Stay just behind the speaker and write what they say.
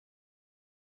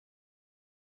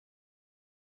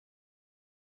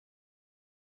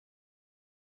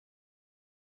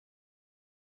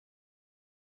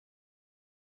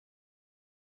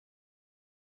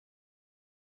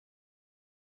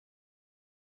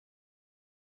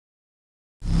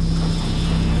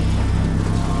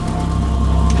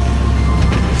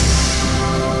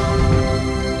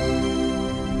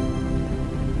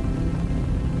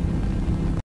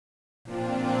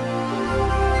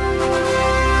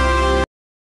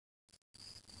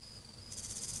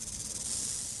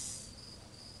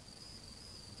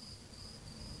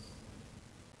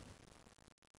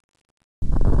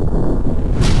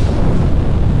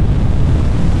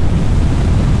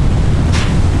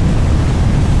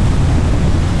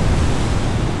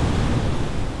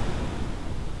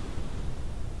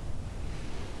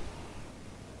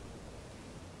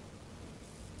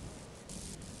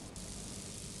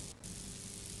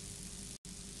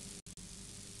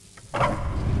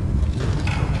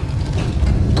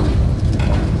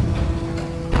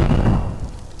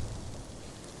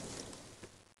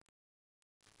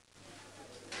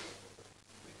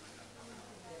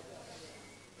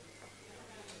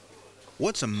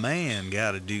What's a man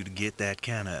gotta do to get that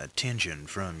kind of attention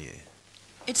from you?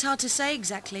 It's hard to say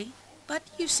exactly, but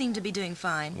you seem to be doing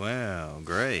fine. Well,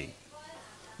 great.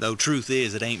 Though truth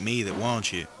is, it ain't me that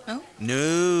wants you. Oh?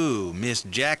 No, Miss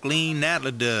Jacqueline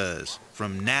Natla does,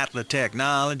 from Natla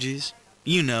Technologies.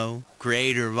 You know,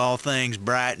 creator of all things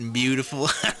bright and beautiful.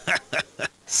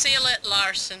 Seal it,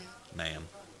 Larson. Ma'am.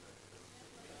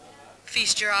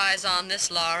 Feast your eyes on this,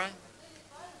 Laura.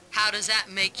 How does that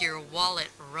make your wallet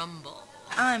rumble?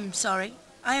 I'm sorry.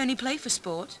 I only play for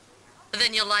sport.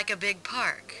 Then you'll like a big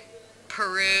park.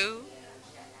 Peru,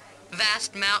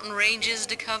 vast mountain ranges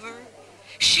to cover,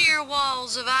 sheer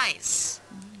walls of ice,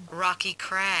 rocky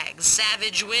crags,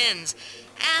 savage winds,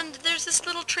 and there's this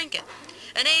little trinket,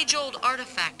 an age-old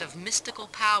artifact of mystical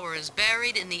powers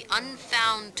buried in the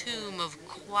unfound tomb of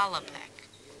Qualapec.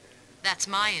 That's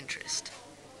my interest.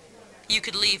 You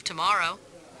could leave tomorrow.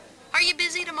 Are you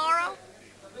busy tomorrow?